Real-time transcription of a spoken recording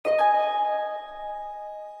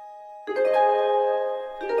And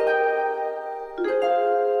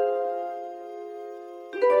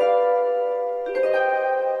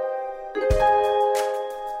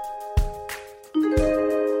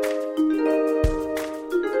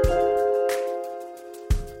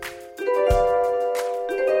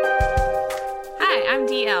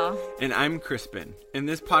I'm Crispin. In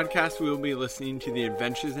this podcast, we will be listening to the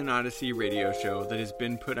Adventures in Odyssey radio show that has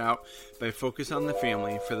been put out by Focus on the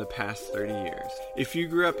Family for the past 30 years. If you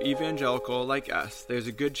grew up evangelical like us, there's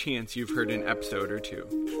a good chance you've heard an episode or two.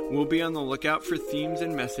 We'll be on the lookout for themes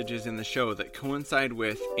and messages in the show that coincide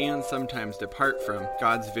with and sometimes depart from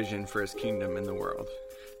God's vision for His kingdom in the world.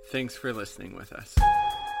 Thanks for listening with us.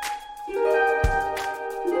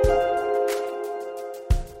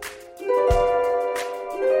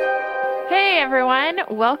 Hey everyone,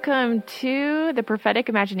 welcome to the Prophetic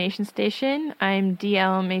Imagination Station. I'm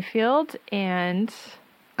DL Mayfield and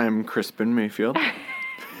I'm Crispin Mayfield.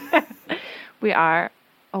 We are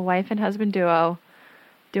a wife and husband duo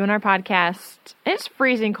doing our podcast. It's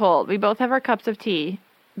freezing cold. We both have our cups of tea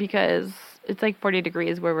because it's like 40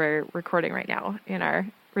 degrees where we're recording right now in our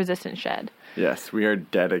resistance shed. Yes, we are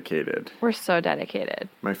dedicated. We're so dedicated.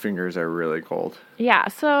 My fingers are really cold. Yeah,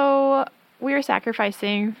 so we are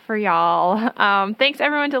sacrificing for y'all. Thanks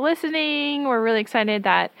everyone to listening. We're really excited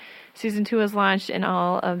that season 2 was launched and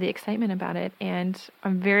all of the excitement about it. And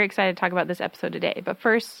I'm very excited to talk about this episode today. But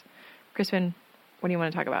first, Crispin, what do you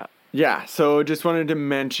want to talk about? Yeah, so just wanted to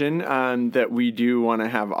mention that we do want to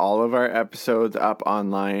have all of our episodes up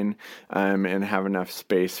online and have enough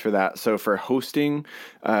space for that. So for hosting,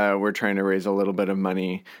 we're trying to raise a little bit of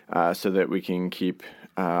money so that we can keep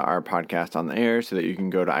our podcast on the air, so that you can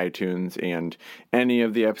go to iTunes and any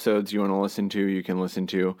of the episodes you want to listen to, you can listen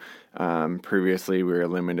to. Previously, we were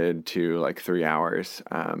limited to like 3 hours,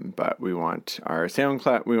 but we want our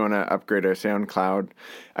SoundCloud. We want to upgrade our SoundCloud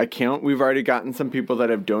account. We've already gotten some people that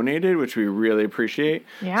have donated, which we really appreciate.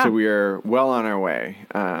 Yeah. So we are well on our way,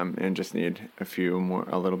 and just need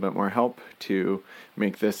a little bit more help to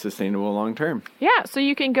make this sustainable long term. Yeah, so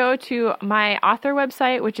you can go to my author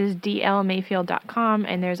website, which is dlmayfield.com,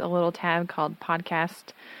 and there's a little tab called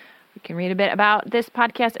podcast. You can read a bit about this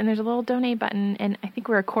podcast, and there's a little donate button, and I think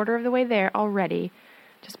we're a quarter of the way there already,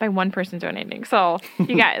 just by one person donating. So,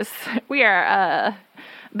 you guys, we are a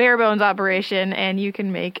bare bones operation, and you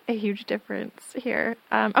can make a huge difference here.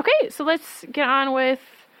 Okay, so let's get on with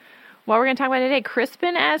what we're going to talk about today.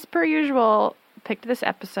 Crispin, as per usual, picked this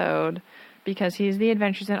episode because he's the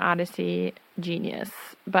Adventures in Odyssey genius.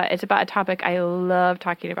 But it's about a topic I love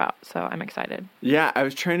talking about, so I'm excited. Yeah, I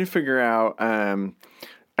was trying to figure out,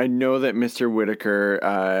 I know that Mr.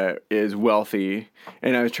 Whitaker is wealthy,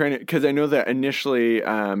 and I was trying to, because I know that initially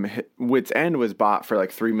Wits End was bought for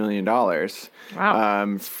like $3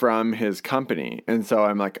 million from his company. And so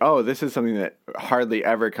I'm like, oh, this is something that hardly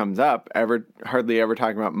ever comes up, hardly ever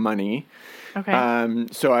talking about money. Okay.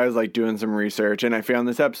 So I was like doing some research, and I found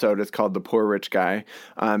this episode. It's called The Poor Rich Guy,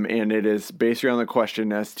 and it is based around the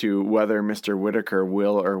question as to whether Mr. Whitaker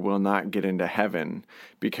will or will not get into heaven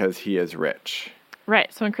because he is rich.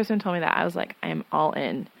 Right. So when Kristen told me that, I was like, I'm all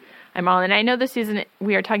in. I know this season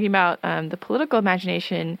we are talking about the political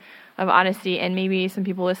imagination of Odyssey, and maybe some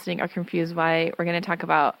people listening are confused why we're going to talk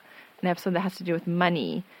about an episode that has to do with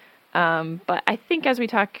money. But I think as we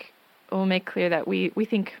talk, we'll make clear that we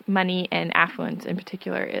think money and affluence in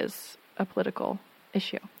particular is a political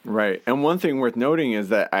issue. Right. And one thing worth noting is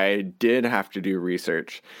that I did have to do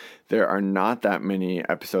research. There are not that many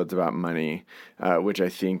episodes about money, which I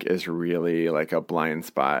think is really like a blind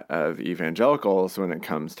spot of evangelicals when it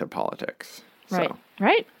comes to politics. Right. So,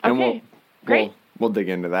 right. Okay. Great. We'll dig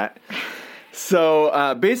into that.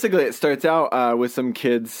 So basically it starts out with some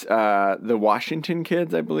kids, the Washington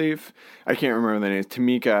kids, I believe. I can't remember the names.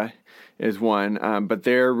 Tamika is one, but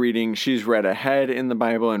they're reading, she's read ahead in the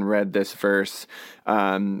Bible and read this verse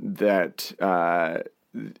that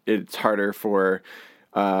it's harder for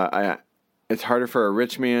a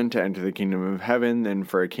rich man to enter the kingdom of heaven than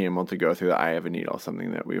for a camel to go through the eye of a needle,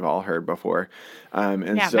 something that we've all heard before. So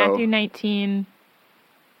Matthew 19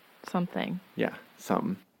 something. Yeah,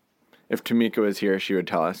 something. If Tamika was here, she would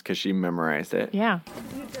tell us because she memorized it. Yeah.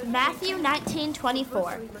 Matthew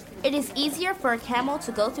 19:24. It is easier for a camel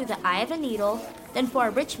to go through the eye of a needle than for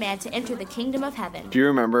a rich man to enter the kingdom of heaven. Do you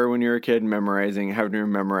remember when you were a kid having to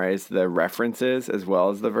memorize the references as well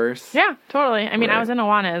as the verse? Yeah, totally. I mean, Right. I was in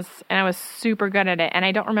Awanas, and I was super good at it, and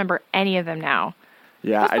I don't remember any of them now.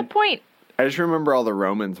 Yeah. What's the point? I just remember all the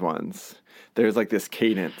Romans ones. There's like this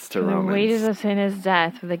cadence to Romans. The wages of sin is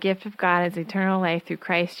death, but the gift of God is eternal life through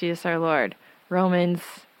Christ Jesus our Lord. Romans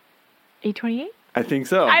 8:28? I think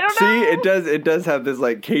so. I don't See, know. it does have this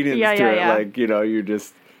like cadence to it. Yeah. Like, you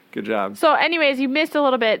just, good job. So anyways, you missed a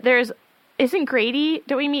little bit. Isn't Grady,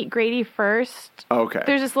 don't we meet Grady first? Okay.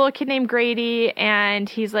 There's this little kid named Grady, and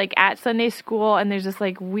he's like at Sunday school, and there's this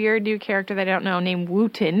like weird new character that I don't know named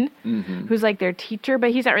Wooten, who's like their teacher, but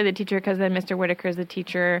he's not really the teacher because then Mr. Whitaker is the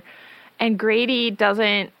teacher. And Grady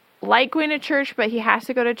doesn't like going to church, but he has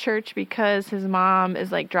to go to church because his mom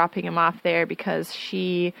is like dropping him off there because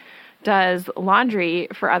she does laundry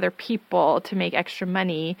for other people to make extra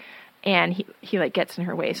money. And he like gets in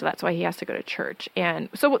her way, so that's why he has to go to church. And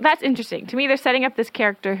so that's interesting. To me, they're setting up this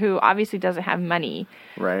character who obviously doesn't have money.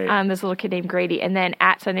 Right. This little kid named Grady. And then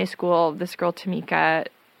at Sunday school, this girl, Tamika,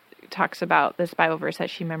 talks about this Bible verse that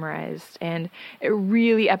she memorized. And it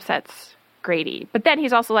really upsets Grady. But then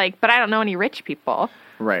he's also like, but I don't know any rich people.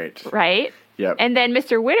 Right. Right? Yep. And then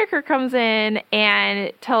Mr. Whitaker comes in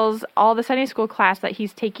and tells all the Sunday school class that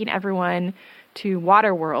he's taking everyone to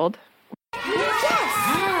Waterworld.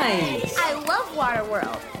 Yes! I love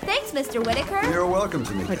Waterworld. Thanks, Mr. Whitaker. You're welcome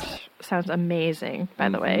to me. Which sounds amazing, by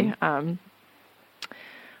the way.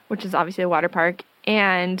 Which is obviously a water park.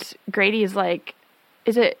 And Grady is like,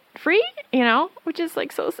 is it free? Which is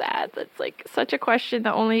like so sad. That's like such a question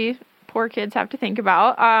that only poor kids have to think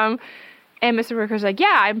about. And Mr. Whitaker's like,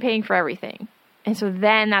 yeah, I'm paying for everything. And so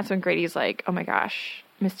then that's when Grady's like, oh my gosh,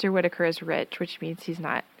 Mr. Whitaker is rich, which means he's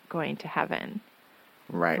not going to heaven.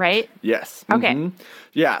 Right. Right? Yes. Okay. Mm-hmm.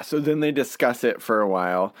 Yeah, so then they discuss it for a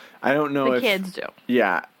while. I don't know The kids do.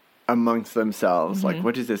 Yeah, amongst themselves. Like,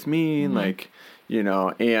 what does this mean? Like,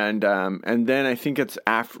 and then I think it's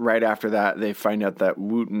right after that they find out that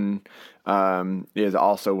Wooten is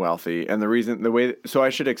also wealthy. And so I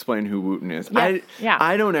should explain who Wooten is. Yes.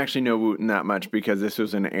 I don't actually know Wooten that much because this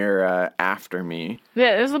was an era after me.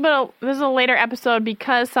 Yeah, this is a later episode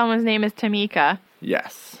because someone's name is Tamika.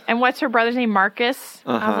 Yes. And what's her brother's name? Marcus?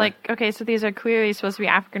 I Uh-huh. was like, okay, so these are clearly supposed to be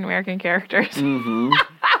African-American characters.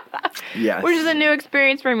 Yes. Which is a new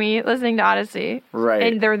experience for me, listening to Odyssey. Right.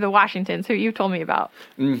 And they're the Washingtons, who you told me about.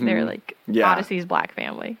 They're like Yeah. Odyssey's black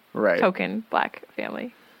family. Right. Token black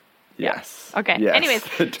family. Yes. Okay. Yes. Anyways,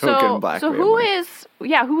 The token black so who is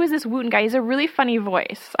this Wooten guy? He's a really funny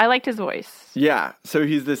voice. I liked his voice. Yeah, so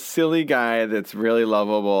he's this silly guy that's really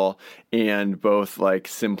lovable and both like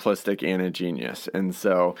simplistic and a genius. And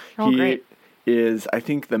so he great. is, I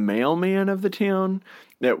think, the mailman of the town.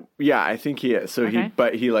 I think he is. So Okay.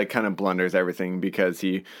 but he like kind of blunders everything because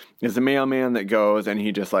he is a mailman that goes and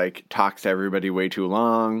he just like talks to everybody way too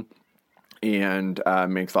long. And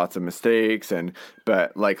makes lots of mistakes,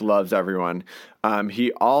 but like loves everyone.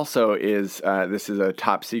 He also is. This is a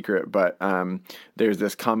top secret, but there's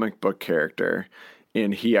this comic book character,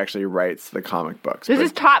 and he actually writes the comic books. This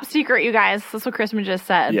is top secret, you guys. That's what Christmas just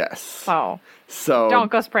said. Yes. Oh, So don't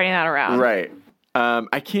go spreading that around. Right.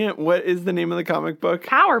 I can't. What is the name of the comic book?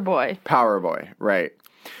 Power Boy. Power Boy. Right.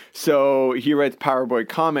 So he writes Power Boy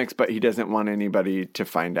comics, but he doesn't want anybody to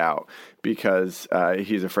find out because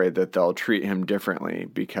he's afraid that they'll treat him differently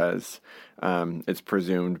because it's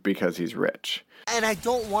presumed because he's rich. And I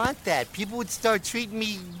don't want that. People would start treating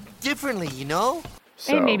me differently,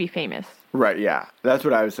 So, And maybe famous. Right, yeah. That's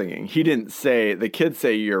what I was thinking. He didn't say, the kids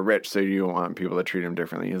say you're rich, so you don't want people to treat him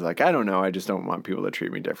differently. He's like, I don't know, I just don't want people to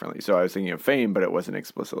treat me differently. So I was thinking of fame, but it wasn't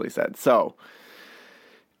explicitly said. So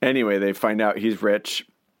anyway, they find out he's rich.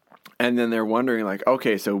 And then they're wondering, like,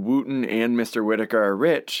 okay, so Wooten and Mr. Whitaker are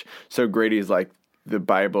rich. So Grady's like, the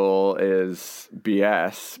Bible is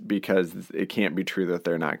BS because it can't be true that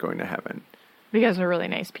they're not going to heaven. Because they're really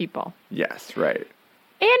nice people. Yes, right.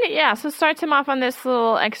 And yeah, so starts him off on this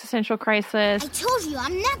little existential crisis. I told you,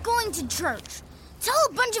 I'm not going to church. It's all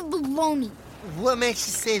a bunch of baloney. What makes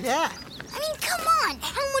you say that? I mean, come on.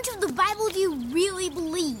 How much of the Bible do you really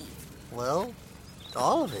believe? Well,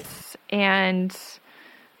 all of it. And,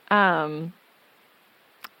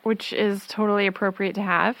 which is totally appropriate to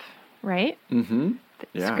have, right? Mm-hmm.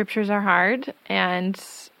 Yeah. Scriptures are hard, and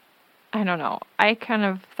I don't know. I kind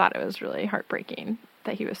of thought it was really heartbreaking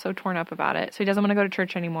that he was so torn up about it. So he doesn't want to go to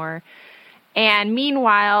church anymore. And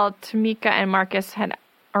meanwhile, Tamika and Marcus had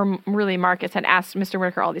asked Mr.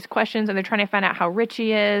 Whitaker all these questions, and they're trying to find out how rich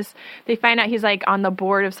he is. They find out he's like on the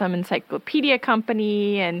board of some encyclopedia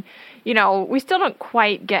company, and we still don't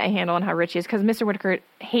quite get a handle on how rich he is because Mr. Whitaker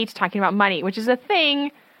hates talking about money, which is a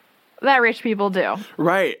thing that rich people do.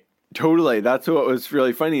 Right. Totally. That's what was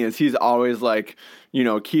really funny is he's always like,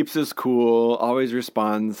 keeps his cool, always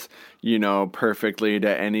responds, perfectly to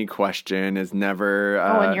any question, is never...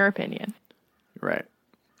 in your opinion. Right.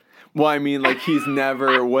 Well, I mean, like, he's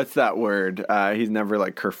never, what's that word? He's never,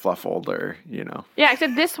 like, kerfluffled or, Yeah,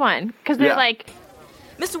 except this one, because they're Yeah. like,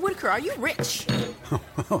 Mr. Whitaker, are you rich?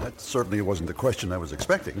 Well, that certainly wasn't the question I was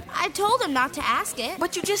expecting. I told him not to ask it.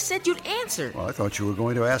 But you just said you'd answer. Well, I thought you were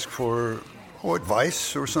going to ask for,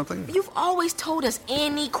 advice or something. You've always told us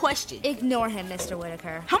any question. Ignore him, Mr.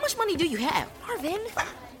 Whitaker. How much money do you have? Marvin?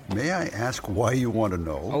 May I ask why you want to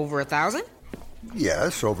know? Over 1,000?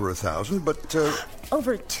 Yes, over 1,000, but,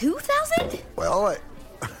 Over 2,000? well,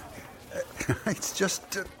 it's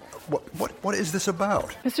just, what is this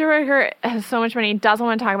about? Mr. Whitaker has so much money, doesn't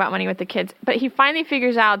want to talk about money with the kids, but he finally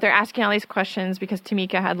figures out they're asking all these questions because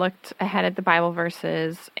Tamika had looked ahead at the Bible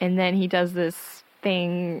verses, and then he does this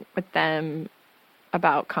thing with them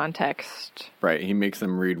about context. Right. He makes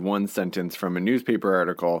them read one sentence from a newspaper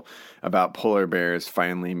article about polar bears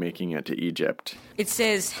finally making it to Egypt. It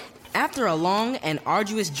says, after a long and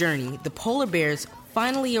arduous journey, the polar bears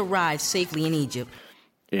finally arrived safely in Egypt.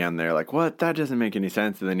 And they're like, what? That doesn't make any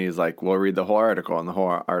sense. And then he's like, well, read the whole article. And the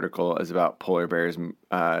whole article is about polar bears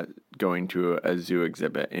going to a zoo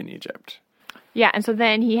exhibit in Egypt. Yeah, and so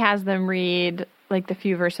then he has them read like the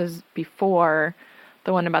few verses before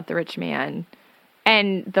the one about the rich man.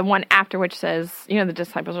 And the one after which says, the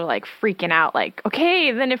disciples are like freaking out, like,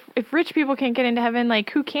 okay, then if rich people can't get into heaven, like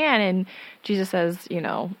who can? And Jesus says,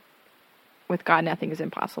 with God, nothing is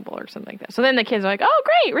impossible or something like that. So then the kids are like, oh,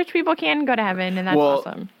 great, rich people can go to heaven. And that's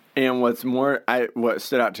awesome. And what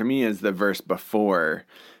stood out to me is the verse before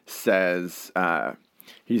says,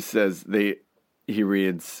 he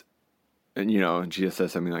reads, Jesus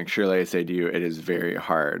says something like, surely I say to you, it is very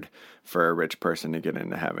hard for a rich person to get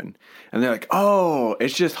into heaven. And they're like, oh,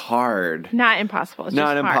 it's just hard. Not impossible. It's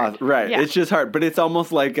not just impossible. Hard. Right. Yeah. It's just hard. But it's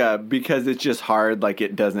almost like because it's just hard, like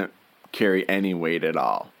it doesn't carry any weight at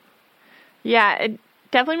all. Yeah, it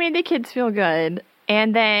definitely made the kids feel good.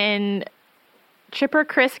 And then Chipper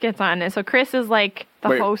Chris gets on it. So Chris is like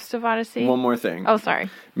the host of Odyssey. One more thing. Oh, sorry.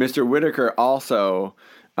 Mr. Whitaker also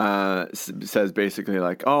says basically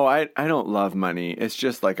like, oh, I don't love money. It's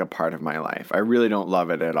just like a part of my life. I really don't love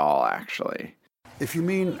it at all, actually. If you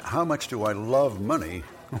mean how much do I love money,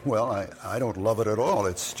 well, I don't love it at all.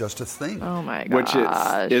 It's just a thing. Oh, my gosh.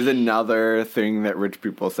 Which is another thing that rich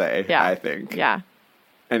people say, I think. Yeah.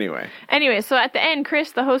 Anyway, so at the end,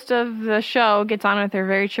 Chris, the host of the show, gets on with her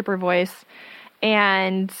very chipper voice.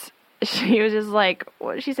 And she was just like,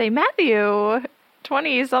 what did she say? Matthew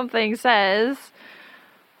 20-something says,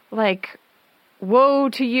 like, woe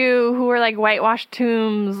to you who are like whitewashed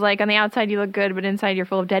tombs. Like on the outside you look good, but inside you're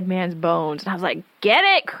full of dead man's bones. And I was like, get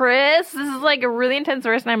it, Chris. This is like a really intense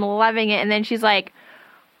verse and I'm loving it. And then she's like,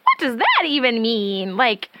 what does that even mean?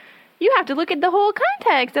 Like, you have to look at the whole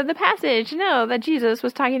context of the passage to know that Jesus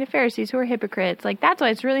was talking to Pharisees who are hypocrites. Like, that's why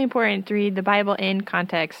it's really important to read the Bible in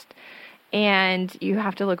context. And you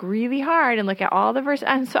have to look really hard and look at all the verses.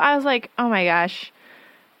 And so I was like, oh my gosh.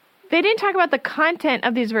 They didn't talk about the content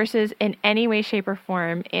of these verses in any way, shape, or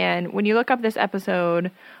form. And when you look up this episode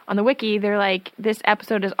on the wiki, they're like, this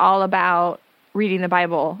episode is all about reading the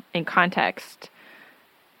Bible in context.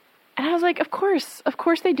 And I was like, of course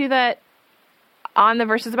they do that on the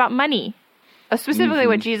verses about money, specifically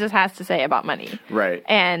what Jesus has to say about money, right,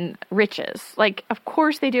 and riches. Like, of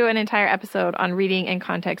course they do an entire episode on reading in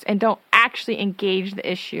context and don't actually engage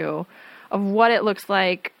the issue of what it looks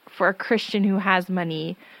like for a Christian who has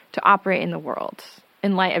money to operate in the world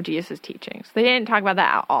in light of Jesus' teachings. They didn't talk about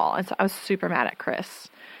that at all, and so I was super mad at Chris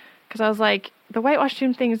because I was like, the whitewashed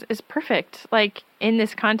tomb thing is perfect, like in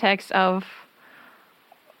this context of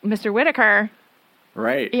Mr. Whitaker,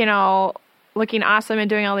 right? Looking awesome and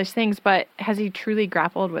doing all these things, but has he truly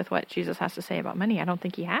grappled with what Jesus has to say about money? I don't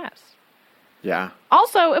think he has. Yeah.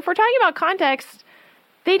 Also, if we're talking about context,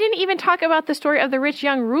 they didn't even talk about the story of the rich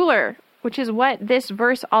young ruler, which is what this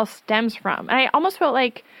verse all stems from. And I almost felt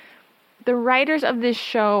like the writers of this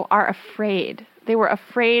show are afraid. They were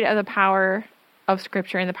afraid of the power of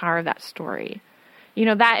Scripture and the power of that story.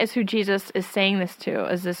 That is who Jesus is saying this to,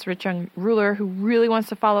 is this rich young ruler who really wants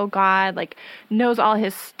to follow God, like knows all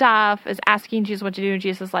his stuff, is asking Jesus what to do. And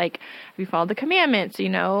Jesus is like, have you followed the commandments,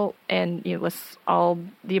 and lists all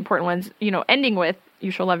the important ones, ending with, you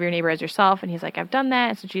shall love your neighbor as yourself. And he's like, I've done that.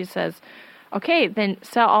 And so Jesus says, okay, then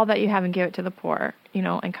sell all that you have and give it to the poor,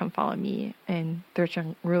 and come follow me. And the rich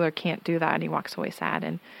young ruler can't do that. And he walks away sad.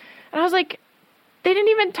 And I was like, they didn't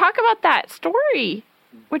even talk about that story,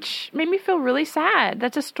 which made me feel really sad.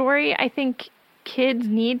 That's a story I think kids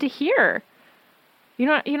need to hear. You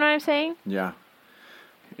know what I'm saying? Yeah.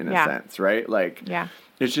 In a sense, right? Like, yeah.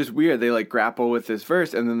 It's just weird. They like grapple with this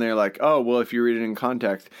verse and then they're like, oh, well, if you read it in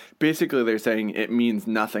context, basically they're saying it means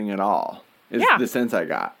nothing at all. Is the sense I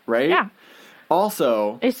got, right? Yeah.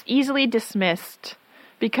 Also, it's easily dismissed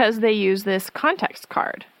because they use this context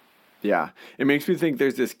card. Yeah. It makes me think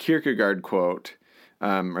there's this Kierkegaard quote,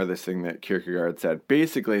 or this thing that Kierkegaard said.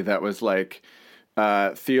 Basically, that was like,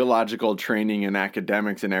 theological training and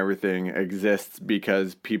academics and everything exists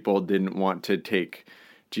because people didn't want to take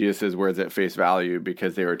Jesus' words at face value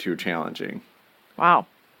because they were too challenging. Wow.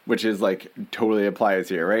 Which is like totally applies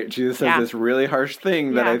here, right? Jesus says this really harsh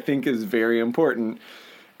thing that I think is very important.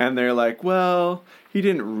 And they're like, well, he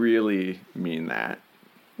didn't really mean that.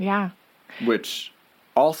 Yeah. Which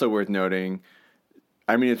also worth noting,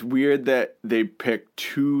 I mean, it's weird that they pick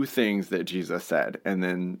two things that Jesus said and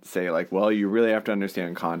then say like, well, you really have to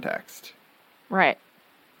understand context. Right.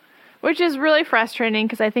 Which is really frustrating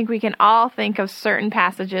because I think we can all think of certain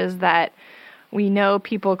passages that we know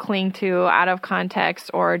people cling to out of context,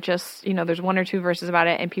 or just, there's one or two verses about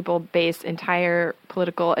it and people base entire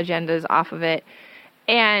political agendas off of it.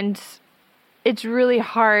 And it's really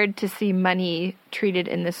hard to see money treated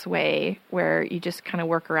in this way where you just kind of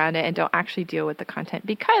work around it and don't actually deal with the content.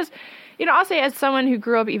 Because, I'll say as someone who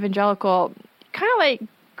grew up evangelical, kind of like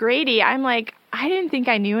Grady, I'm like, I didn't think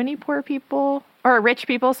I knew any poor people or rich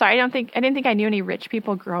people. Sorry, I didn't think I knew any rich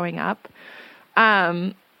people growing up.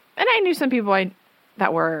 And I knew some people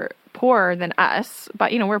that were poorer than us,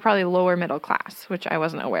 but, we're probably lower middle class, which I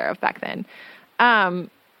wasn't aware of back then.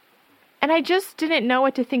 And I just didn't know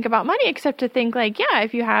what to think about money except to think like, yeah,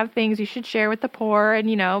 if you have things, you should share with the poor and,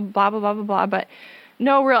 blah, blah, blah, blah, blah. But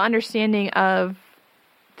no real understanding of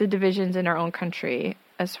the divisions in our own country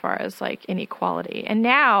as far as like inequality. And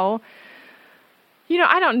now,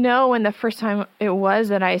 I don't know when the first time it was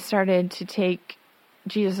that I started to take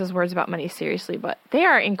Jesus' words about money seriously, but they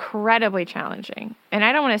are incredibly challenging. And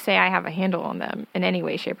I don't want to say I have a handle on them in any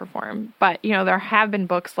way, shape, or form. But, there have been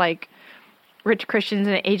books like Rich Christians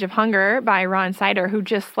in an Age of Hunger by Ron Sider who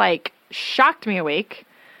just like shocked me awake.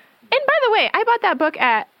 And by the way, I bought that book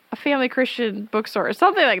at a family Christian bookstore or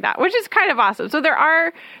something like that, which is kind of awesome. So there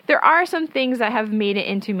are some things that have made it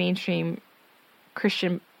into mainstream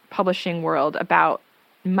Christian publishing world about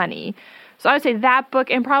money. So I would say that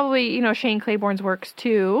book, and probably, Shane Claiborne's works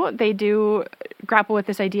too, they do grapple with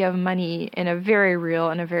this idea of money in a very real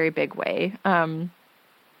and a very big way. And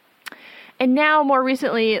now, more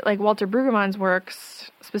recently, like Walter Brueggemann's works,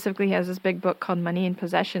 specifically he has this big book called Money and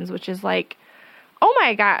Possessions, which is like, oh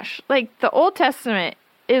my gosh, like the Old Testament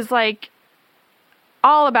is like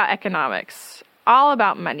all about economics, all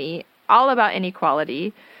about money, all about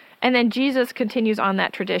inequality. And then Jesus continues on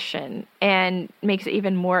that tradition and makes it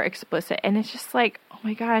even more explicit. And it's just like, oh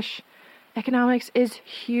my gosh, economics is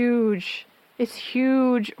huge. It's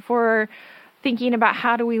huge for thinking about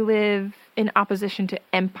how do we live in opposition to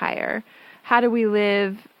empire? How do we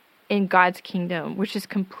live in God's kingdom, which is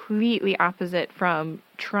completely opposite from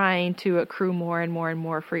trying to accrue more and more and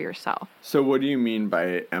more for yourself. So what do you mean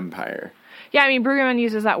by empire? Yeah, I mean, Brueggemann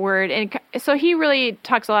uses that word. And so he really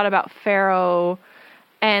talks a lot about Pharaoh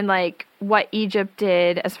and like what Egypt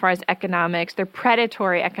did as far as economics. They're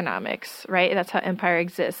predatory economics, right? That's how empire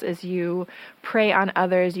exists, is you prey on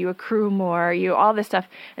others, you accrue more, you all this stuff,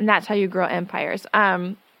 and that's how you grow empires.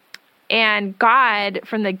 And God,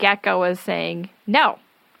 from the get-go, was saying, no,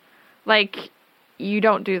 like, you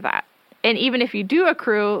don't do that. And even if you do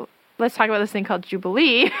accrue, let's talk about this thing called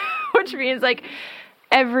Jubilee, which means like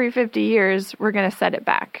every 50 years, we're going to set it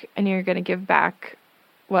back, and you're going to give back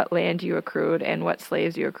what land you accrued and what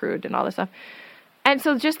slaves you accrued and all this stuff. And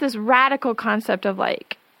so just this radical concept of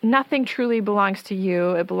like, nothing truly belongs to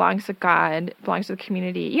you. It belongs to God. It belongs to the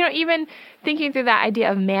community. You know, even thinking through that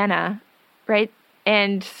idea of manna, right?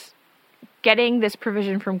 And getting this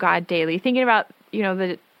provision from God daily. Thinking about, you know,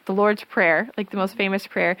 the Lord's Prayer, like the most famous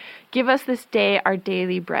prayer, give us this day our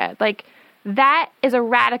daily bread. Like that is a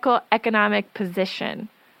radical economic position.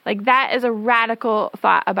 Like that is a radical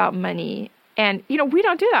thought about money. And, you know, we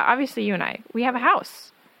don't do that. Obviously, you and I, we have a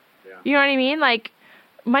house. Yeah. You know what I mean? Like,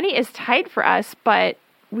 money is tight for us, but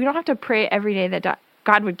we don't have to pray every day that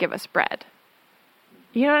God would give us bread.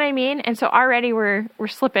 You know what I mean? And so already we're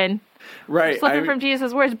slipping. Right. We're slipping from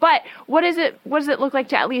Jesus' words. But what does it look like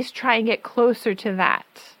to at least try and get closer to that?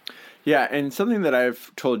 Yeah. And something that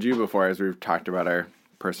I've told you before as we've talked about our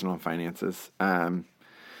personal finances,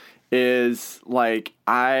 is like,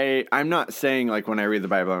 I'm not saying like when I read the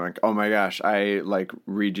Bible, I'm like, oh my gosh, I like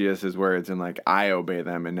read Jesus' words and like I obey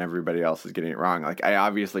them and everybody else is getting it wrong. Like I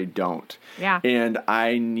obviously don't. Yeah. And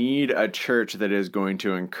I need a church that is going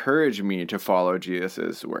to encourage me to follow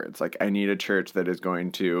Jesus' words. Like I need a church that is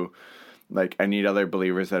going to, like, I need other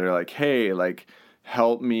believers that are like, hey, like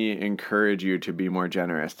help me encourage you to be more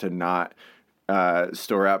generous, to not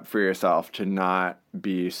store up for yourself, to not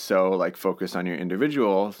be so like focused on your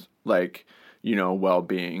individual, like, you know,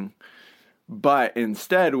 well-being. But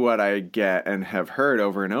instead, what I get and have heard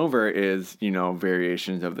over and over is,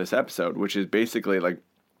 variations of this episode, which is basically like,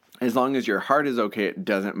 as long as your heart is okay, it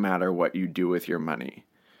doesn't matter what you do with your money,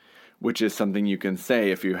 which is something you can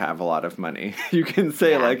say if you have a lot of money. You can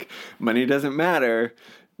say, like, money doesn't matter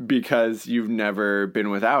because you've never been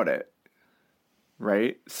without it,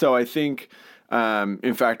 right? So I think,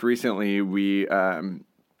 in fact, recently we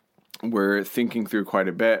were thinking through quite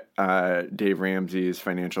a bit Dave Ramsey's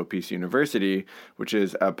Financial Peace University, which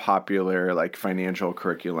is a popular, like, financial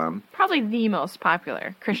curriculum. Probably the most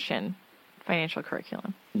popular Christian financial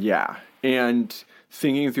curriculum. Yeah. And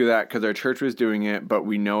thinking through that, because our church was doing it, but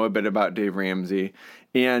we know a bit about Dave Ramsey,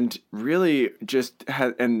 and really just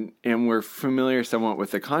and we're familiar somewhat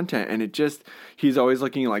with the content, and he's always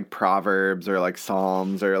looking at like Proverbs or like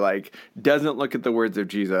Psalms, or like doesn't look at the words of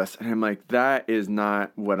Jesus. And I'm like, that is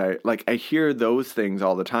not what I hear those things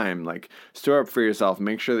all the time. Like, store up for yourself,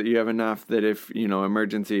 make sure that you have enough that if,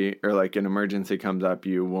 emergency or like an emergency comes up,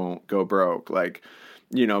 you won't go broke. Like,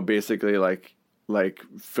 basically like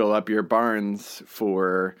fill up your barns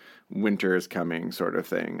for winter's coming, sort of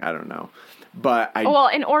thing. I don't know. But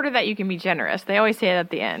in order that you can be generous. They always say it at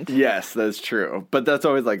the end. Yes, that's true. But that's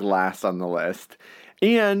always like last on the list.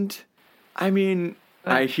 And I mean,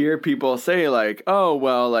 I hear people say like, oh,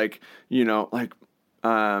 well, like,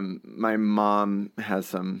 my mom has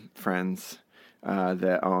some friends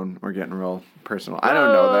that own, we're getting real personal. I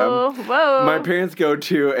don't know them. Whoa. My parents go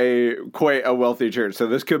to quite a wealthy church, so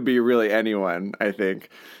this could be really anyone, I think.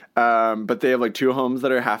 But they have like 2 homes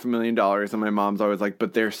that are $500,000, and my mom's always like,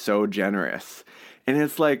 but they're so generous. And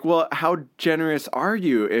it's like, well, how generous are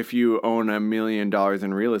you if you own $1 million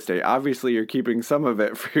in real estate? Obviously, you're keeping some of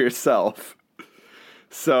it for yourself.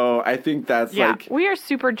 So I think that's like... we are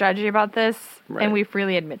super judgy about this, right. And we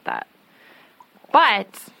freely admit that. But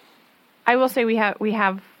I will say we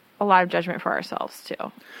have a lot of judgment for ourselves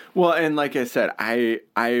too. Well, and like I said,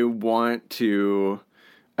 I want to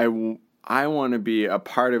be a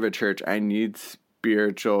part of a church. I need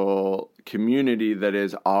spiritual community that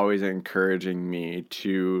is always encouraging me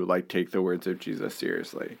to like take the words of Jesus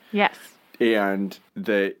seriously. Yes. And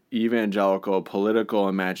the evangelical political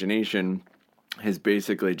imagination has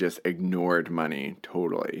basically just ignored money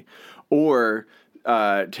totally, or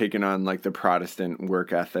taken on like the Protestant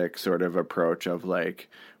work ethic sort of approach of like,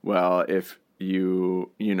 well, if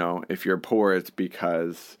if you're poor, it's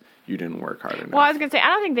because you didn't work hard enough. Well, I was going to say, I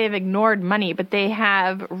don't think they've ignored money, but they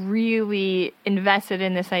have really invested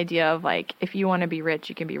in this idea of like, if you want to be rich,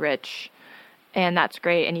 you can be rich, and that's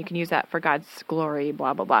great, and you can use that for God's glory,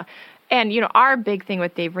 blah, blah, blah. And, our big thing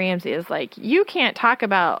with Dave Ramsey is like, you can't talk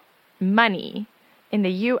about money in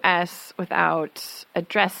the U.S. without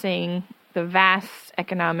addressing the vast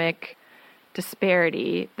economic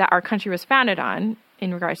disparity that our country was founded on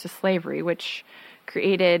in regards to slavery, which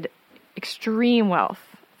created extreme wealth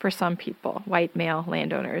for some people, white male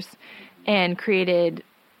landowners, and created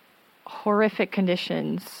horrific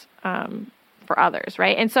conditions for others,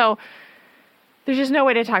 right? And so there's just no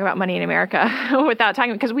way to talk about money in America without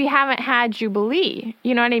talking, because we haven't had Jubilee.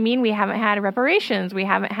 You know what I mean? We haven't had reparations. We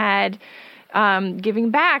haven't had giving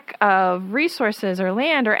back of resources or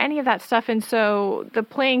land or any of that stuff. And so the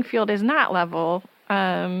playing field is not level.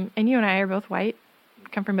 And you and I are both white,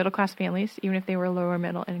 come from middle-class families, even if they were lower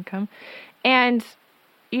middle income. And,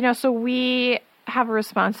 so we have a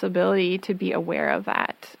responsibility to be aware of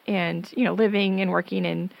that. And, living and working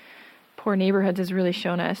in poor neighborhoods has really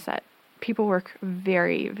shown us that people work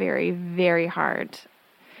very, very, very hard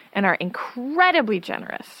and are incredibly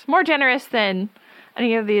generous, more generous than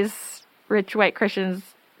any of these rich white Christians.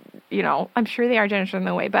 I'm sure they are generous in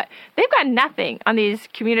their way, but they've got nothing on these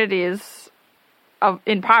communities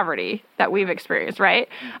in poverty that we've experienced, right?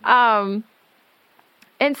 And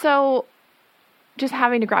so just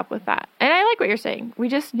having to grapple with that. And I like what you're saying. We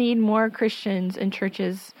just need more Christians and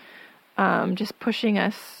churches just pushing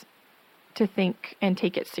us to think and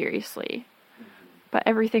take it seriously. But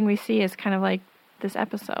everything we see is kind of like this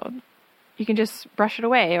episode. You can just brush it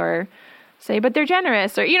away or say, but they're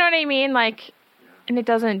generous, or you know what I mean? Like, and it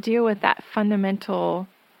doesn't deal with that fundamental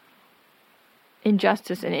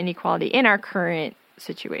injustice and inequality in our current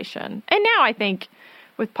situation. And now I think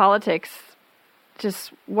with politics,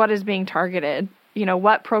 just what is being targeted,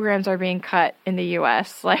 what programs are being cut in the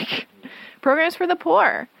U.S., like programs for the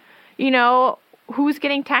poor, who's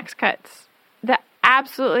getting tax cuts, the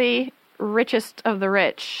absolutely richest of the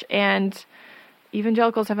rich. And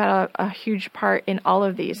evangelicals have had a huge part in all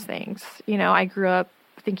of these things. I grew up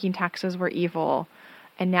thinking taxes were evil,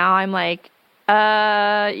 and now I'm like,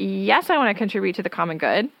 yes, I want to contribute to the common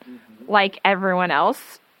good, like everyone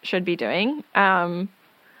else should be doing.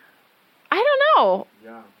 I don't know.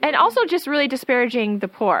 Yeah. And also just really disparaging the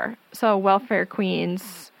poor. So welfare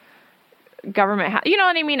queens, government, you know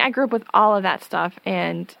what I mean? I grew up with all of that stuff,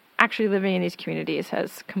 and actually living in these communities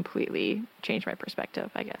has completely changed my perspective,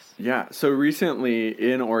 I guess. Yeah. So recently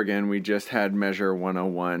in Oregon, we just had Measure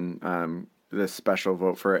 101, this special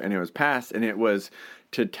vote for it, and it was passed, and it was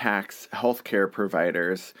to tax healthcare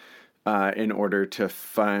providers in order to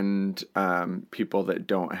fund people that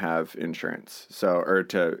don't have insurance. Or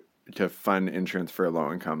to fund insurance for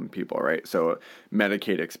low-income people, right? So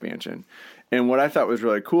Medicaid expansion. And what I thought was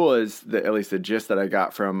really cool is that, at least the gist that I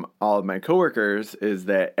got from all of my coworkers, is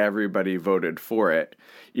that everybody voted for it,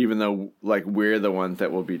 even though like we're the ones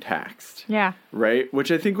that will be taxed. Yeah. Right?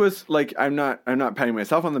 Which I think was like, I'm not patting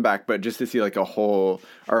myself on the back, but just to see like our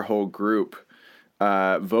whole group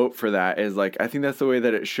vote for that is like, I think that's the way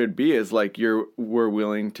that it should be, is like we're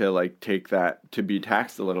willing to like take that to be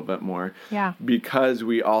taxed a little bit more. Yeah. Because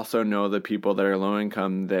we also know the people that are low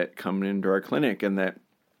income that come into our clinic and that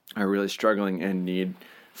are really struggling and need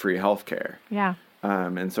free health care. Yeah.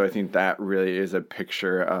 And so I think that really is a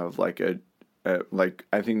picture of like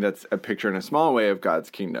I think that's a picture in a small way of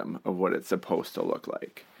God's kingdom, of what it's supposed to look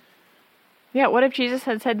like. Yeah. What if Jesus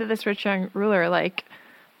had said to this rich young ruler, like,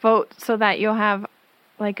 vote so that you'll have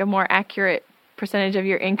like a more accurate percentage of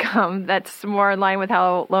your income that's more in line with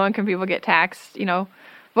how low-income people get taxed, you know,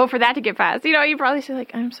 vote for that to get passed. You know, you probably say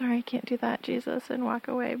like, I'm sorry, I can't do that, Jesus, and walk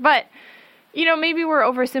away. But, you know, maybe we're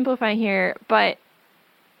oversimplifying here, but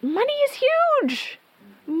money is huge.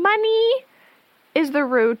 Money is the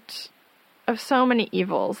root of so many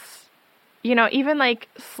evils. You know, even like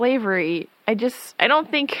slavery, I don't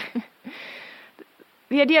think...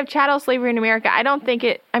 The idea of chattel slavery in America, I don't think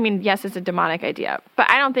yes, it's a demonic idea,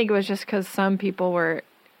 but I don't think it was just because some people were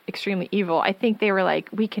extremely evil. I think they were like,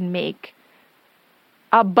 we can make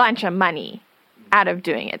a bunch of money out of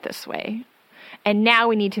doing it this way. And now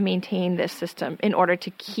we need to maintain this system in order to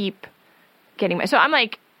keep getting money. So I'm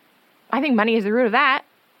like, I think money is the root of that.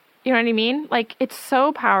 You know what I mean? Like, it's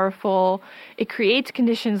so powerful. It creates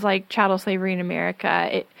conditions like chattel slavery in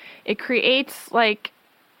America. It creates like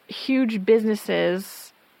huge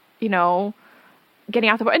businesses, you know, getting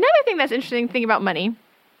off the board. Another thing that's interesting thing about money,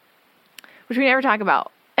 which we never talk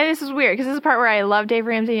about, and this is weird because this is the part where I love Dave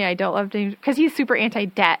Ramsey and I don't love Dave because he's super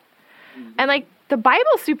anti-debt. Mm-hmm. And like the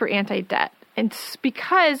Bible's super anti-debt, and it's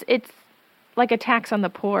because it's like a tax on the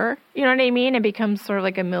poor, you know what I mean? It becomes sort of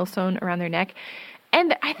like a millstone around their neck.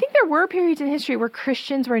 And I think there were periods in history where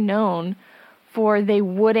Christians were known for they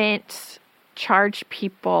wouldn't charge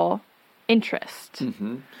people interest.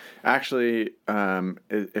 Mm-hmm. Actually,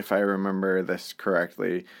 if I remember this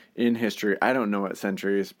correctly, in history, I don't know what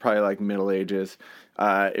centuries, probably like Middle Ages,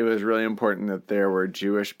 it was really important that there were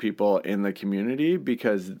Jewish people in the community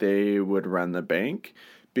because they would run the bank,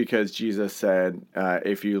 because Jesus said,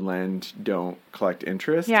 if you lend, don't collect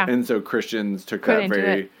interest. Yeah. And so Christians took that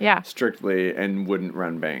very strictly and wouldn't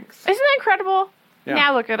run banks. Isn't that incredible? Yeah.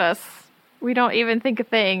 Now look at us. We don't even think a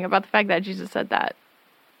thing about the fact that Jesus said that.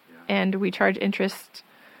 Yeah. And we charge interest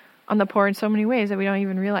on the poor in so many ways that we don't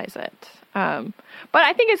even realize it. But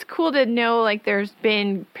I think it's cool to know, like, there's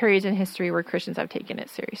been periods in history where Christians have taken it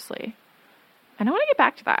seriously. And I want to get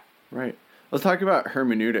back to that. Right. Let's talk about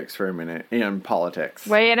hermeneutics for a minute and politics.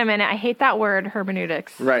 Wait a minute. I hate that word,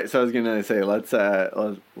 hermeneutics. Right. So I was going to say, let's.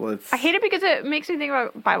 I hate it because it makes me think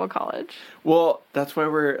about Bible college. Well, that's why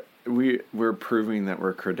we're proving that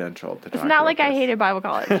we're credentialed to talk about It's not like this. I hated Bible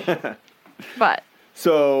college. But.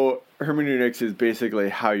 So hermeneutics is basically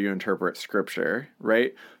how you interpret scripture,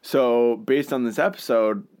 right? So based on this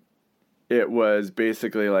episode, it was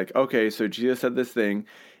basically like, okay, so Jesus said this thing.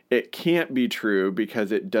 It can't be true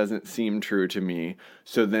because it doesn't seem true to me.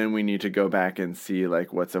 So then we need to go back and see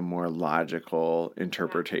like what's a more logical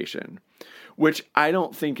interpretation, which I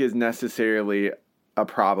don't think is necessarily a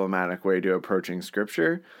problematic way to approaching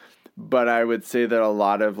scripture. But I would say that a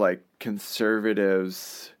lot of like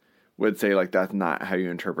conservatives would say like that's not how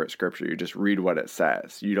you interpret scripture. You just read what it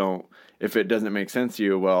says. You don't, if it doesn't make sense to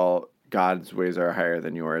you, well, God's ways are higher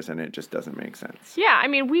than yours, and it just doesn't make sense. Yeah, I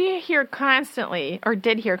mean, we hear constantly, or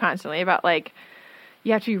did hear constantly, about, like,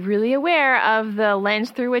 you have to be really aware of the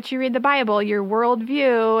lens through which you read the Bible, your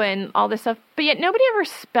worldview, and all this stuff. But yet nobody ever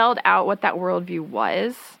spelled out what that worldview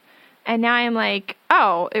was. And now I'm like,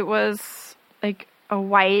 oh, it was, like, a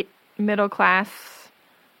white, middle-class,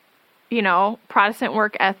 you know, Protestant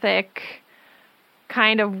work ethic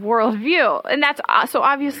kind of worldview. And that's so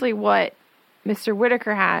obviously what Mr.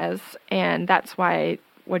 Whitaker has, and that's why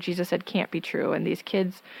what Jesus said can't be true, and these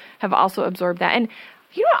kids have also absorbed that. And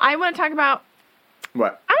you know what I want to talk about?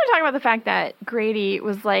 What? I want to talk about the fact that Grady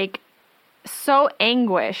was like, so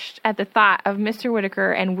anguished at the thought of Mr.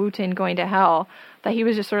 Whitaker and Wooten going to hell that he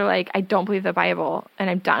was just sort of like, I don't believe the Bible and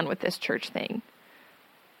I'm done with this church thing.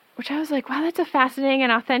 Which I was like, wow, that's a fascinating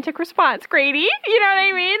and authentic response, Grady. You know what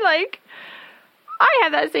I mean? Like, I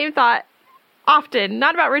have that same thought often,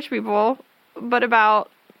 not about rich people, but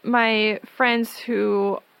about my friends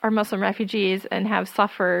who are Muslim refugees and have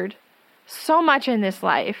suffered so much in this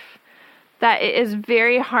life that it is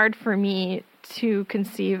very hard for me to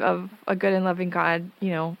conceive of a good and loving God,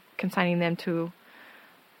 consigning them to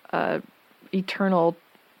eternal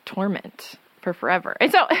torment for forever.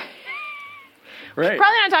 And so, right.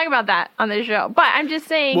 Probably not talking about that on this show, but I'm just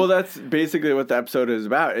saying. Well, that's basically what the episode is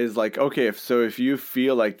about, is like, okay, if you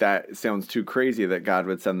feel like that sounds too crazy that God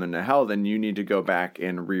would send them to hell, then you need to go back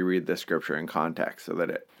and reread the scripture in context so that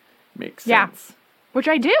it makes sense. Yeah, which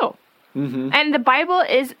I do. Mm-hmm. And the Bible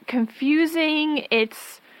is confusing.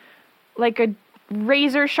 It's like a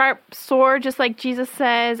razor sharp sword, just like Jesus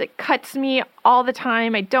says. It cuts me all the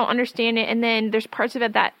time. I don't understand it. And then there's parts of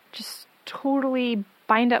it that just totally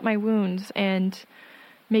bind up my wounds and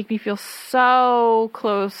make me feel so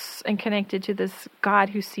close and connected to this God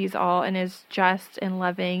who sees all and is just and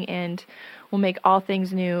loving and will make all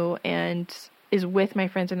things new and is with my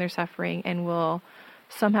friends in their suffering and will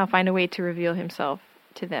somehow find a way to reveal himself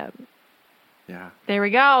to them. Yeah. There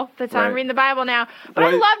we go. That's how I'm reading the Bible now. But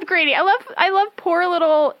I loved Grady. I love poor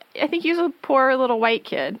little, I think he was a poor little white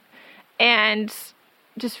kid. And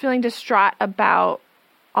just feeling distraught about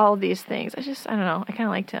all of these things. I don't know. I kind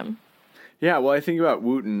of liked him. Yeah, well, I think about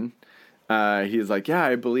Wooten. He's like, yeah,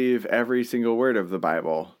 I believe every single word of the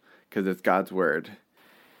Bible because it's God's word.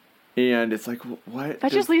 And it's like, what?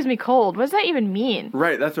 That just leaves me cold. What does that even mean?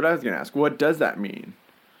 Right, that's what I was going to ask. What does that mean?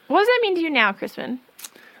 What does that mean to you now, Crispin?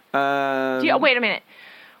 Wait a minute.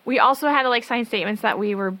 We also had to sign statements that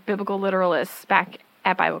we were biblical literalists back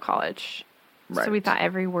at Bible college. Right. So we thought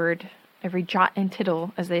every word, every jot and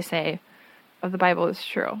tittle, as they say, of the Bible is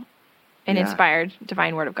true and inspired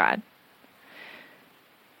divine word of God.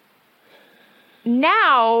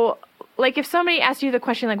 Now, if somebody asked you the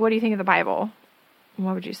question, what do you think of the Bible?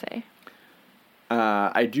 What would you say?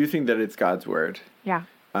 I do think that it's God's word. Yeah.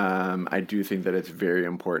 I do think that it's very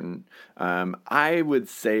important. I would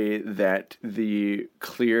say that the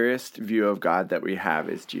clearest view of God that we have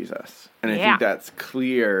is Jesus. And I think that's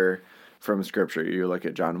clear from Scripture. You look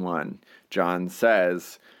at John 1. John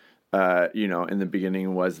says, in the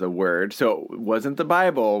beginning was the Word. So it wasn't the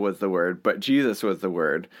Bible was the Word, but Jesus was the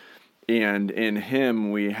Word. And in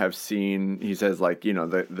him we have seen, he says,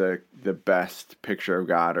 the best picture of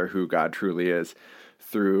God or who God truly is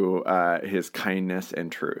through his kindness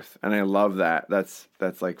and truth. And I love that. That's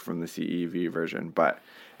from the CEV version, but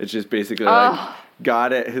it's just basically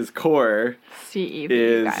God at his core CEV,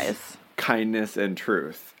 is guys. Kindness and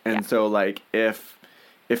truth. And so if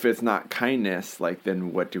it's not kindness,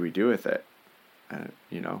 then what do we do with it?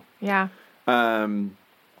 Yeah.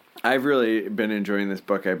 I've really been enjoying this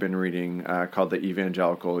book I've been reading called The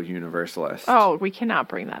Evangelical Universalist. Oh, we cannot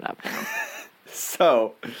bring that up now.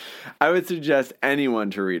 So I would suggest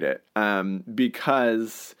anyone to read it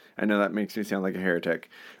because I know that makes me sound like a heretic,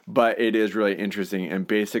 but it is really interesting. And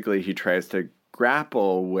basically he tries to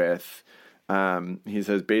grapple with, he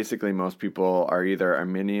says basically most people are either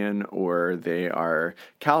Arminian or they are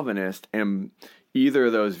Calvinist. And either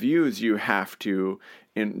of those views you have to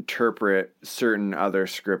interpret certain other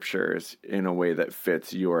scriptures in a way that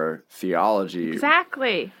fits your theology.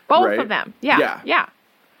 Exactly. Both of them. Yeah.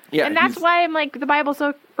 And that's why I'm the Bible's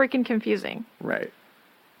so freaking confusing. Right.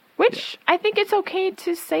 Which I think it's okay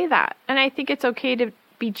to say that. And I think it's okay to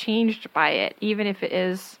be changed by it, even if it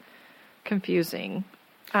is confusing.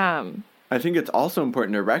 I think it's also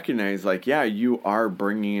important to recognize, you are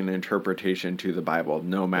bringing an interpretation to the Bible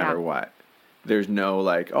no matter what. There's no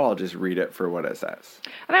I'll just read it for what it says.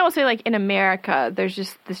 And I will say in America, there's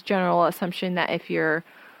just this general assumption that if you're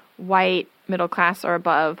white, middle class or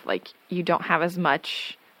above, you don't have as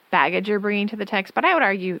much baggage you're bringing to the text. But I would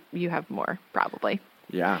argue you have more, probably.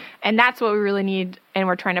 Yeah. And that's what we really need and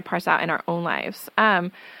we're trying to parse out in our own lives.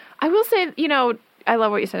 I will say, I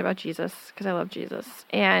love what you said about Jesus because I love Jesus.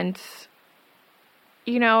 And,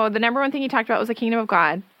 the number one thing he talked about was the kingdom of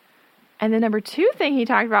God. And the number two thing he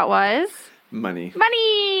talked about was... Money.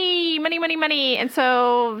 And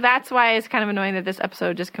so that's why it's kind of annoying that this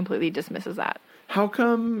episode just completely dismisses that. How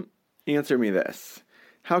come, answer me this,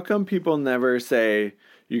 how come people never say,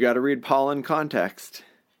 you got to read Paul in context?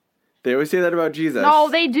 They always say that about Jesus. No,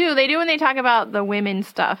 they do. They do when they talk about the women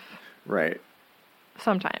stuff. Right.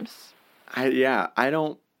 Sometimes. I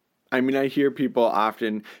I mean, I hear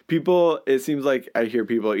it seems like I hear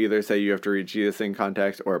people either say you have to read Jesus in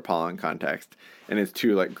context or Paul in context. And it's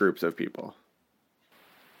two like groups of people.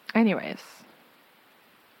 Anyways.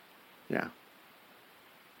 Yeah.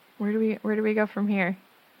 Where do we go from here?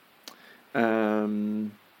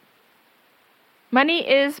 Money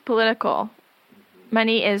is political.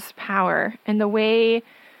 Money is power. And the way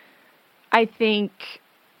I think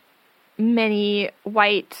many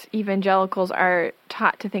white evangelicals are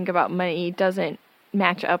taught to think about money doesn't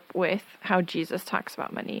match up with how Jesus talks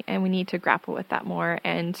about money. And we need to grapple with that more.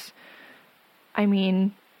 And I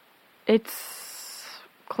mean, it's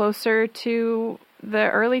closer to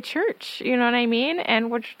the early church, you know what I mean?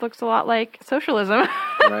 And which looks a lot like socialism.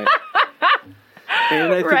 Right.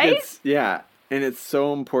 And I think right? And it's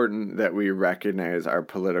so important that we recognize our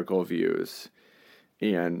political views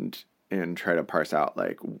and try to parse out,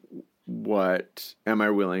 like, what am I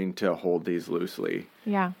willing to hold these loosely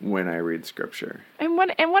when I read scripture? And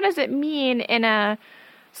what does it mean in a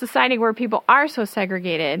society where people are so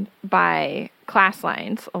segregated by class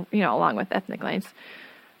lines, along with ethnic lines?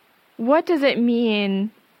 What does it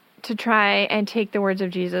mean to try and take the words of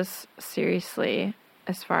Jesus seriously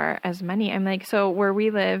as far as money? I'm like, so where we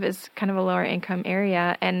live is kind of a lower income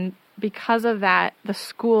area, and because of that, the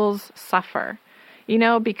schools suffer.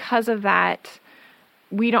 Because of that,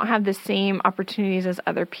 we don't have the same opportunities as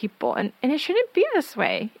other people. And it shouldn't be this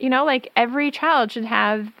way. Like every child should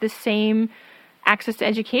have the same access to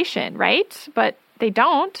education, right? But they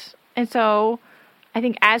don't. And so I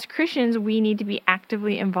think as Christians, we need to be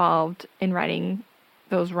actively involved in righting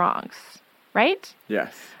those wrongs, right?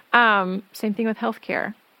 Yes. Same thing with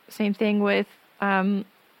healthcare. Same thing with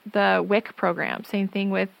the WIC program. Same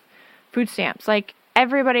thing with food stamps. Like,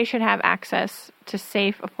 everybody should have access to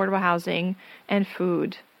safe, affordable housing and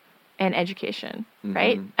food and education,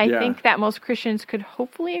 right? I think that most Christians could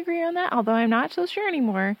hopefully agree on that, although I'm not so sure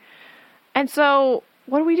anymore. And so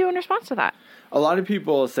what do we do in response to that? A lot of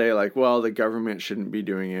people say, like, well, the government shouldn't be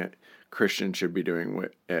doing it. Christians should be doing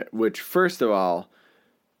it, which, first of all,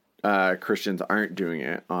 Christians aren't doing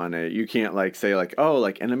it on it. You can't, like, say, like, oh,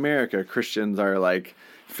 like, in America, Christians are, like,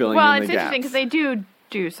 filling in the gaps. Well, it's interesting because they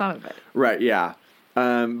do some of it. Right, yeah.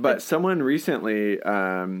 But someone recently,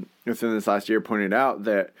 within this last year, pointed out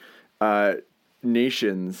that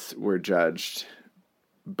nations were judged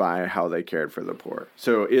by how they cared for the poor.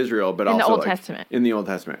 So Israel, but also in the Old Testament. In the Old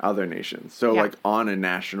Testament, other nations. So like on a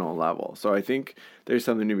national level. So I think there's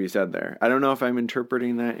something to be said there. I don't know if I'm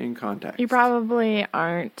interpreting that in context. You probably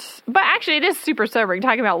aren't. But actually, it is super sobering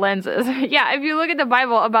talking about lenses. Yeah, if you look at the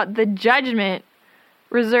Bible about the judgment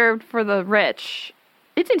reserved for the rich,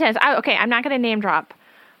 it's intense. I'm not going to name drop,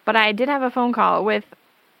 but I did have a phone call with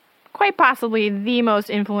quite possibly the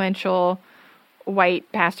most influential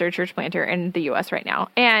white pastor, church planter in the U.S. right now.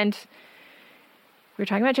 And we were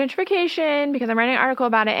talking about gentrification because I'm writing an article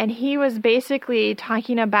about it. And he was basically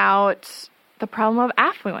talking about the problem of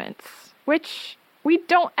affluence, which we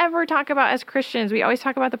don't ever talk about as Christians. We always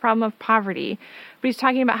talk about the problem of poverty. But he's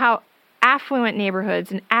talking about how affluent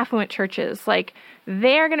neighborhoods and affluent churches, like,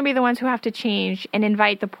 they're going to be the ones who have to change and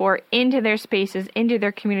invite the poor into their spaces, into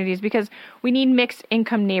their communities, because we need mixed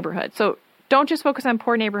income neighborhoods. So don't just focus on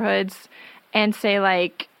poor neighborhoods and say,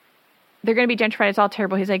 like, they're going to be gentrified, it's all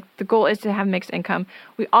terrible. He's like, the goal is to have mixed income.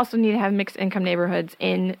 We also need to have mixed income neighborhoods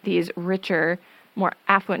in these richer, more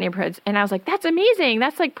affluent neighborhoods. And I was like, that's amazing.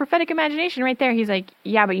 That's like prophetic imagination right there. He's like,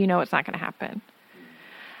 yeah, but it's not going to happen.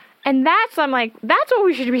 And I'm like, that's what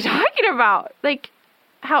we should be talking about. Like,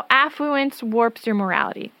 how affluence warps your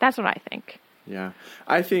morality. That's what I think. Yeah.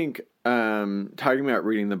 I think talking about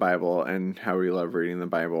reading the Bible and how we love reading the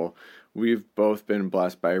Bible, we've both been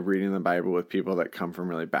blessed by reading the Bible with people that come from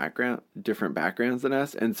really different backgrounds than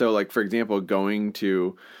us. And so, like, for example, going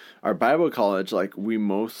to our Bible college, like, we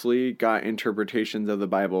mostly got interpretations of the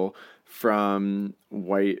Bible from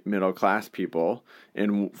white middle class people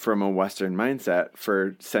and from a Western mindset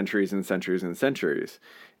for centuries and centuries and centuries.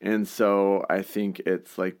 And so I think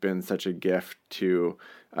it's like been such a gift to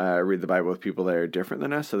read the Bible with people that are different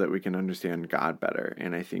than us so that we can understand God better.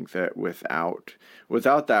 And I think that without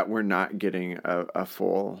that, we're not getting a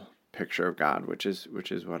full picture of God, which is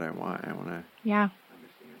what I want. I want to. Yeah.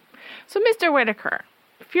 So, Mr. Whitaker,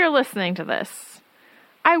 if you're listening to this,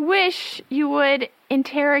 I wish you would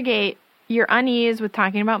interrogate your unease with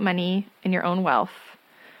talking about money and your own wealth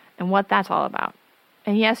and what that's all about.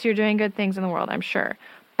 And yes, you're doing good things in the world, I'm sure.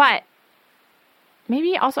 But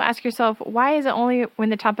maybe also ask yourself, why is it only when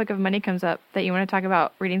the topic of money comes up that you want to talk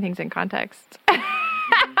about reading things in context?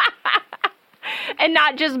 And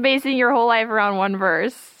not just basing your whole life around one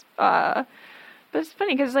verse. But it's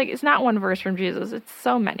funny because like it's not one verse from Jesus; it's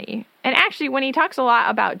so many. And actually, when he talks a lot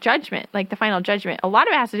about judgment, like the final judgment, a lot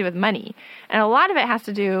of it has to do with money, and a lot of it has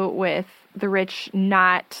to do with the rich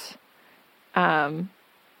not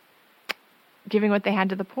giving what they had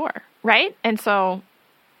to the poor, right? And so,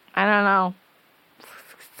 I don't know. It's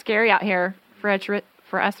scary out here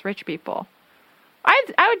for us rich people.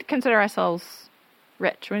 I would consider ourselves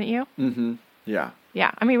rich, wouldn't you? Mm-hmm. Yeah.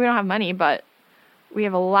 Yeah. I mean, we don't have money, but we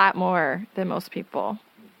have a lot more than most people.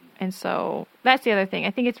 And so that's the other thing.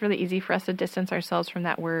 I think it's really easy for us to distance ourselves from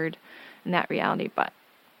that word and that reality, but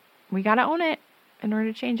we got to own it in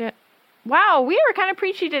order to change it. Wow, we were kind of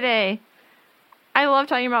preachy today. I love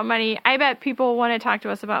talking about money. I bet people want to talk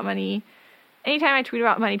to us about money. Anytime I tweet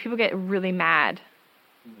about money, people get really mad,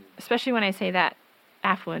 especially when I say that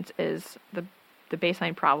affluence is the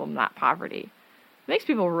baseline problem, not poverty. It makes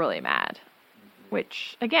people really mad,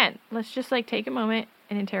 which, again, let's just like take a moment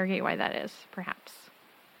and interrogate why that is, perhaps.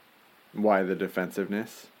 Why the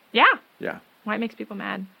defensiveness? Yeah. Yeah. Why it makes people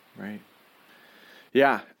mad. Right.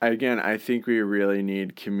 Yeah. Again, I think we really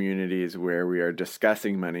need communities where we are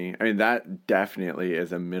discussing money. I mean, that definitely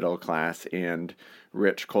is a middle class and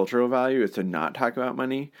rich cultural value, is to not talk about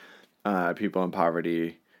money. People in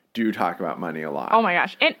poverty do talk about money a lot. Oh my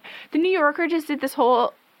gosh. And the New Yorker just did this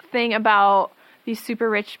whole thing about these super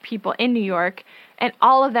rich people in New York, and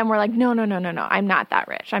all of them were like, no, I'm not that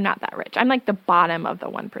rich. I'm not that rich. I'm like the bottom of the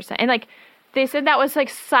 1%. And like, they said that was like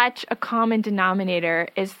such a common denominator,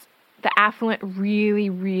 is the affluent really,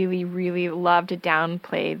 really, really love to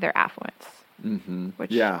downplay their affluence. Mm-hmm.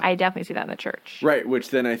 Which yeah. I definitely see that in the church. Right. Which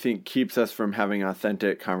then I think keeps us from having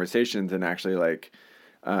authentic conversations and actually like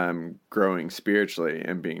growing spiritually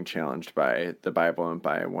and being challenged by the Bible and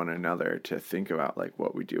by one another to think about like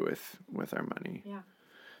what we do with our money. Yeah.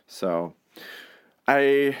 So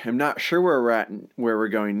I am not sure where we're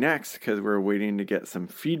going next, because we're waiting to get some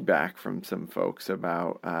feedback from some folks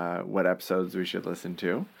about what episodes we should listen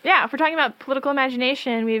to. Yeah, if we're talking about political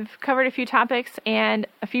imagination, we've covered a few topics, and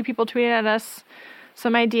a few people tweeted at us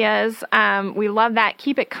some ideas. We love that.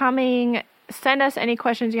 Keep it coming. Send us any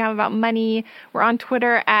questions you have about money. We're on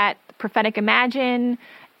Twitter at Prophetic Imagine,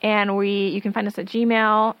 and you can find us at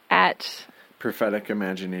Gmail at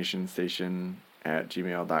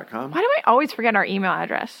propheticimaginationStation@gmail.com. Why do I always forget our email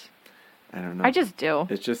address? I don't know. I just do.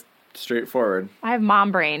 It's just straightforward. I have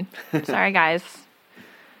mom brain. Sorry, guys.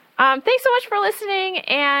 Thanks so much for listening,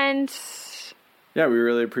 and yeah, we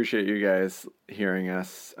really appreciate you guys hearing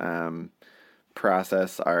us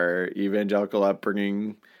process our evangelical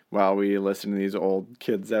upbringing while we listen to these old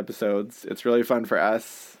kids episodes. It's really fun for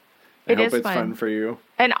us. I hope it's fun for you.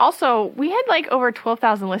 And also, we had like over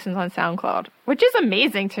 12,000 listens on SoundCloud, which is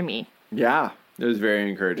amazing to me. Yeah, it was very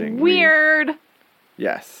encouraging. Weird.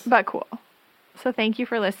 Yes. But cool. So thank you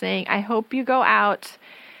for listening. I hope you go out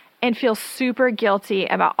and feel super guilty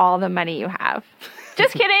about all the money you have.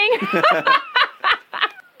 Just kidding.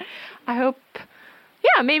 I hope,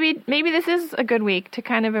 maybe this is a good week to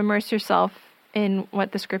kind of immerse yourself in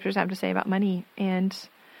what the scriptures have to say about money and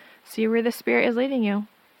see where the Spirit is leading you.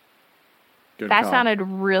 Good that call. sounded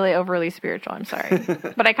really overly spiritual. I'm sorry.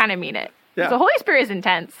 But I kind of mean it. Yeah. The Holy Spirit is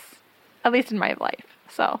intense, at least in my life.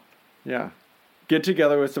 So. Yeah. Get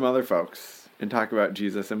together with some other folks and talk about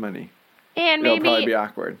Jesus and money. And It'll probably be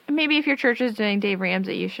awkward. Maybe if your church is doing Dave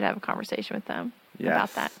Ramsey, you should have a conversation with them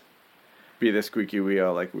about that. Be the squeaky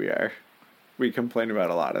wheel like we are. We complain about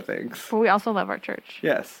a lot of things. But we also love our church.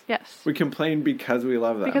 Yes. Yes. We complain because we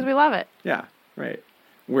love them. Because we love it. Yeah, right.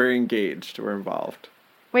 We're engaged. We're involved.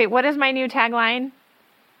 Wait, what is my new tagline?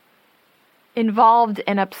 Involved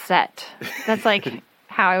and upset. That's like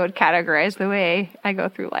how I would categorize the way I go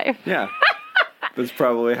through life. Yeah. That's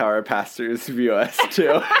probably how our pastors view us,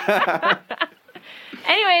 too.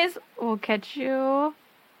 Anyways, we'll catch you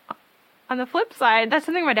on the flip side. That's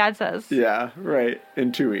something my dad says. Yeah, right.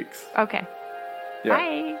 In 2 weeks. Okay. Yeah.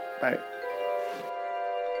 Bye. Bye.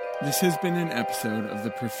 This has been an episode of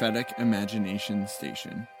the Prophetic Imagination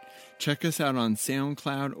Station. Check us out on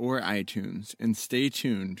SoundCloud or iTunes, and stay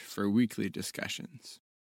tuned for weekly discussions.